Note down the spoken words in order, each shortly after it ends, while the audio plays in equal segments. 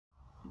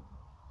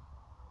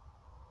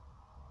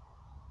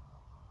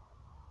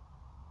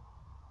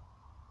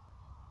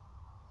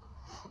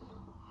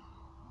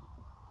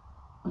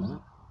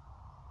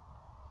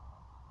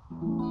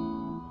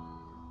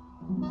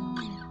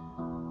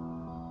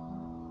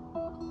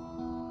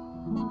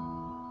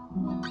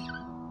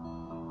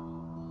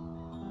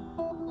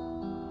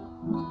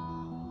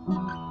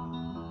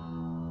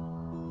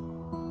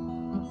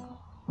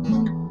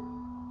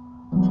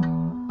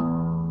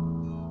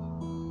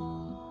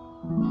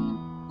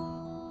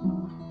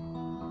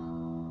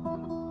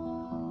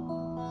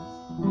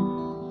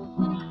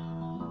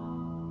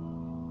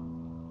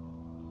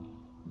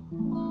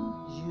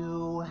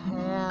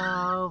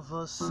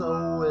A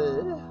soul.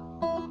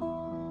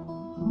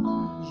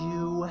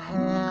 You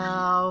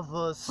have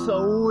a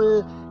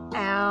soul,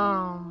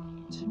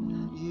 and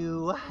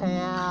you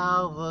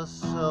have a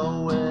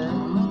soul.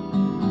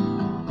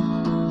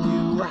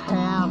 You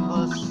have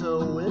a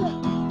soul.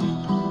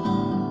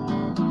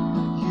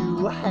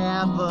 You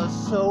have a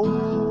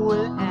soul,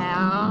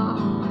 and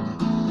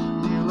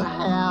you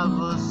have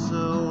a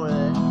soul.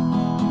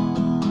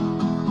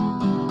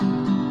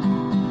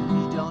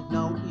 We don't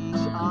know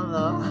each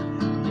other.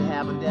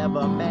 Haven't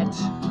ever met,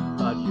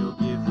 but you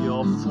give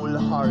your full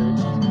heart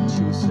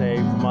to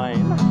save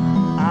mine.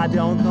 I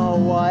don't know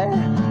why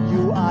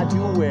you are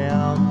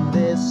doing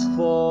this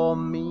for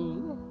me,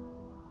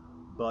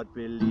 but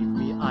believe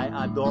me, I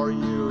adore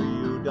you.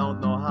 You don't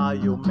know how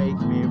you make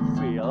me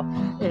feel.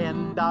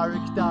 In dark,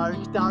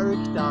 dark, dark,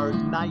 dark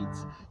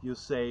nights, you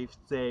saved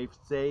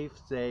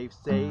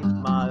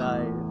my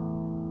life.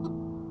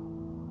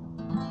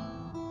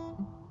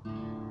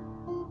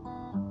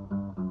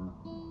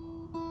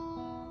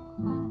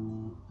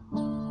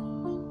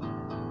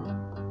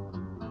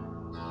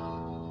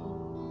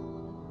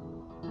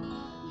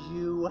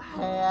 You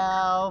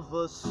have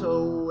a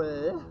soul.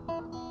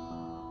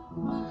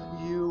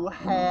 You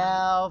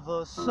have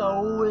a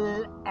soul,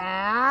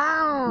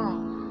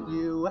 and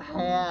you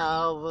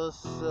have a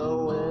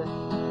soul.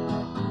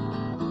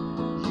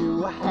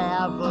 You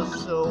have a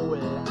soul.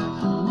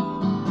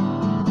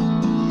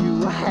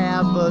 You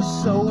have a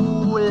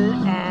soul,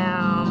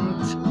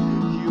 and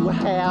you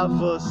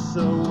have a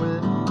soul.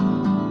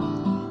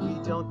 We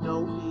don't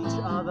know each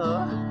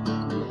other.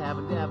 We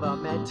haven't ever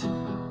met,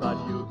 but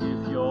you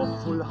give your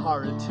full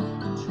heart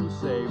to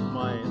save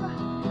mine.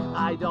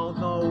 I don't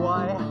know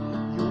why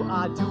you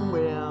are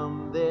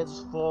doing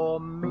this for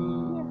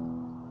me,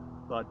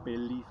 but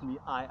believe me,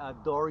 I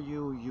adore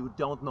you. You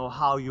don't know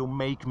how you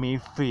make me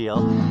feel.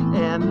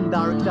 In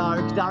dark,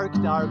 dark, dark,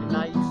 dark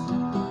nights,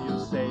 you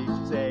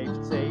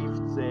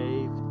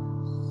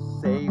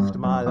saved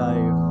my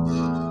life.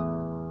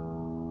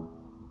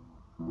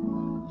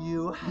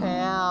 You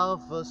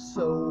have a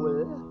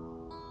soul.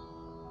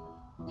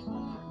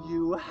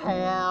 You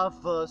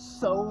have a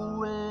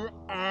soul,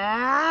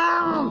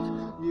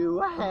 and you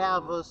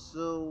have a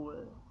soul.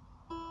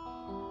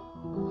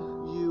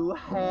 You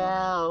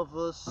have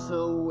a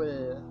soul.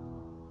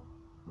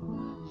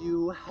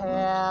 You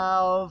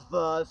have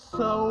a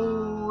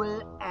soul,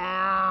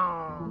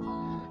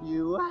 and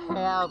you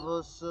have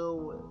a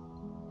soul.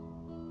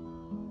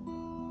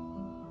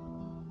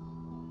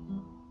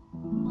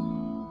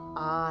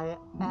 I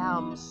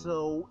am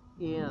so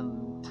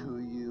into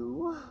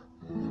you.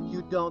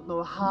 You don't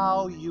know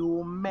how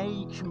you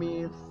make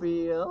me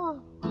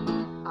feel.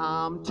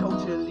 I'm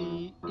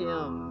totally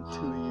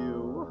into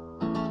you.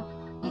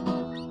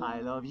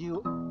 I love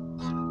you.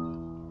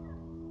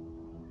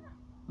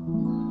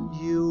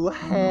 You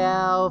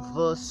have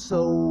a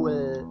soul.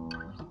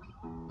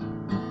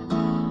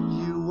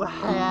 You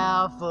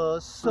have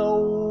a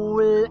soul,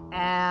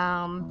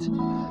 and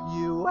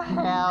you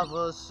have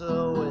a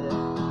soul.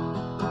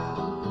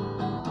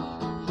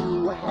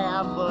 You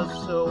have a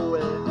soul.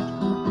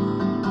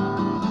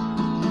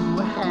 You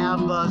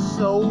have a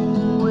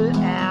soul,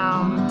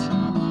 and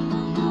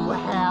you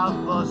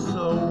have a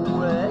soul.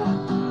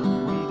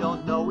 We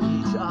don't know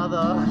each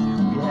other,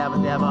 we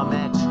haven't ever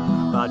met,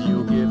 but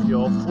you give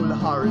your full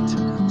heart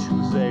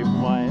to save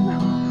mine.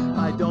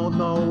 I don't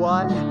know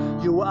why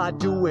you are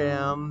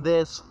doing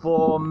this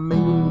for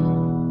me,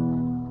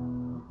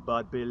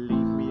 but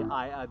believe me,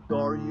 I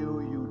adore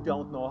you. You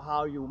don't know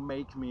how you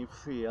make me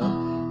feel.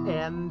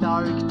 In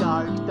dark,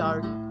 dark,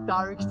 dark,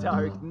 dark,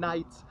 dark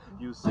nights,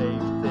 you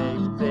saved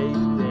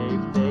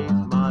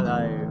my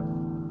life.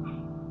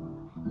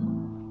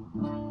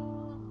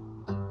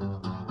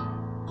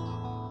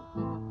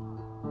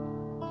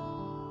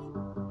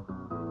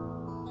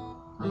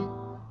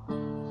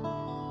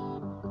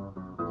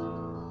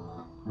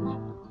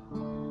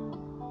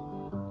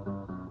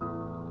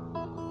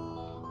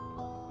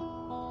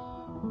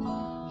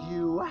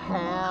 You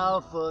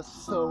have a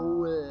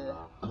soul.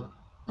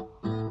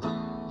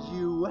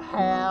 You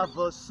have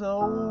a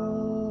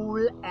soul,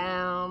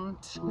 and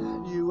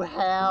you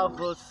have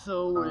a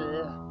soul.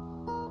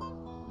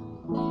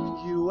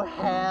 You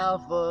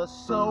have a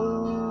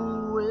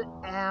soul,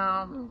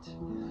 and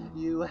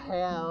you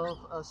have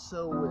a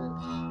soul.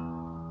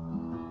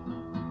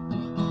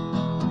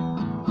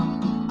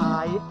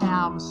 I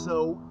am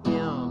so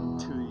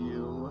into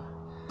you.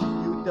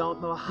 You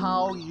don't know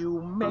how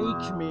you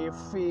make me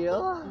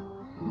feel.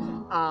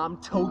 I'm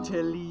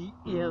totally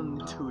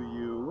into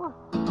you.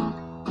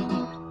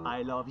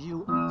 I love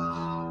you.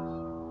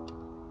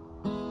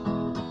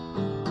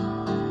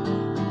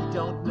 We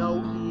don't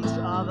know each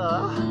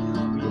other,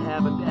 we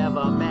haven't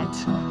ever met,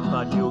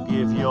 but you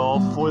give your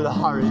full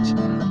heart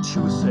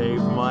to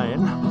save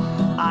mine.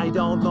 I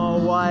don't know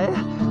why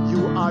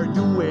you are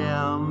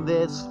doing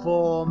this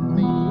for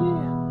me,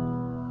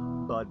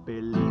 but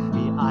believe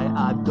me,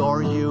 I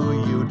adore you.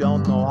 You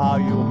don't know how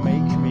you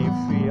make me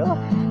feel.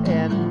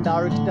 In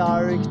dark,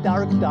 dark,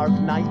 dark, dark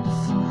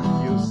nights,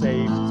 you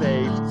saved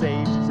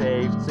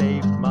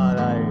my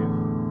life.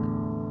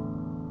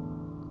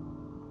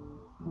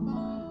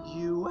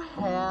 You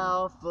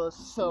have a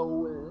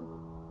soul.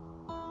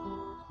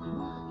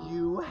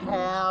 You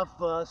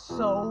have a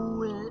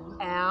soul,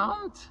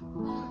 and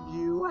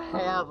you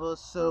have a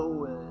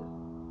soul.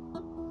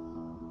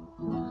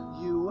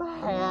 You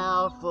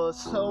have a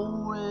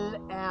soul,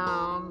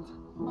 and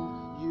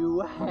you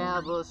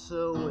have a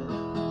soul.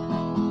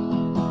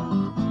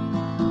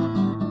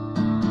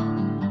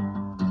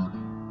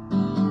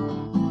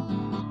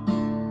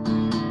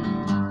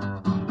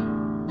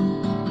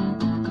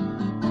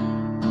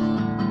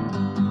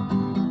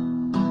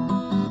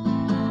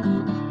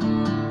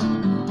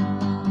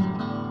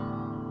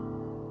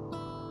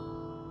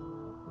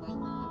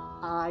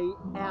 I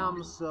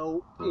am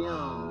so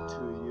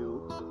into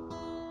you.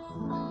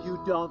 You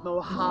don't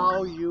know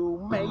how you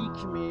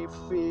make me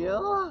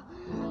feel.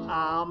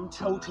 I'm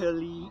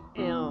totally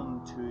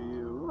into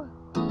you.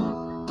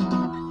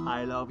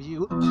 I love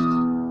you.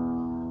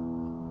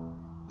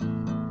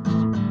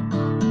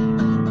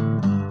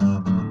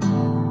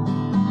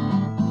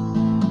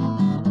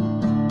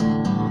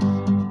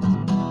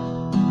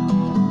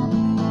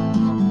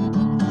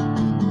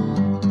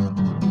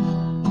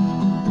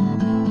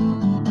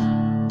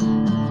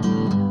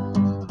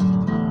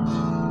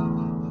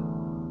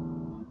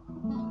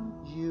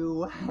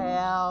 You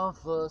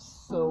have a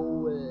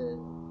soul.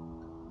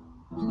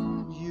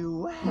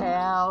 You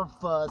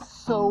have a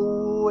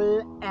soul,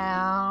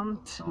 and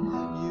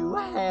you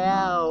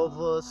have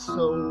a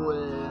soul.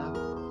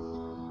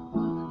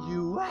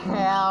 You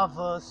have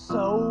a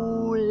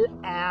soul,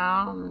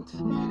 and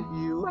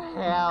you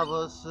have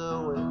a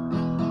soul.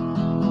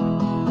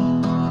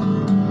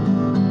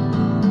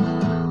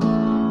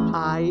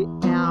 I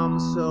am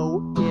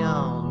so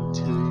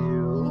into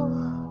you.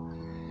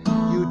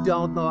 You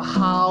don't know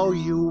how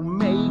you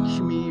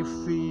make me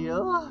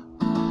feel.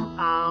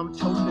 I'm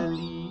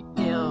totally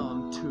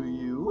into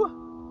you.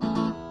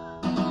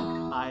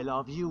 I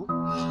love you.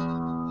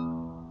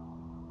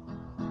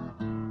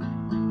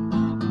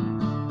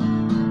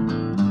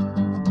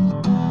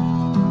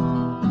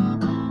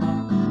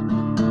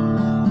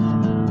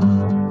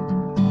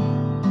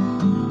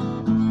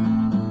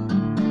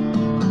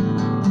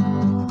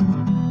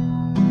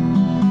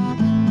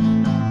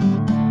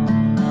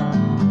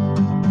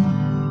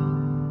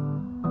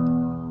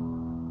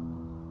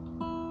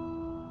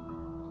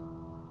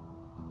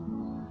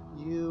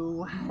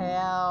 You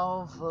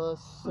have a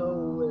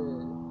soul.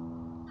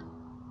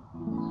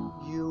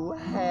 You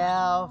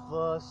have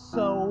a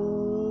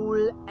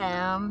soul,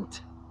 and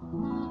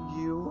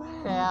you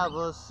have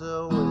a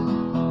soul.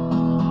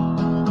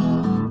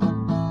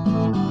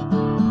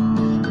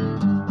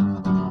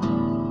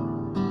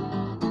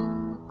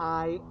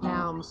 I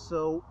am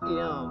so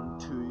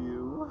into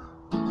you.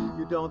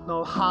 You don't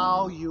know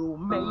how you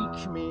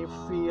make me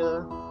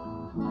feel.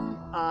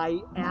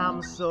 I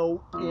am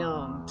so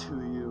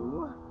into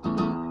you.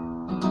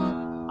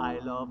 I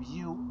love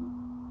you.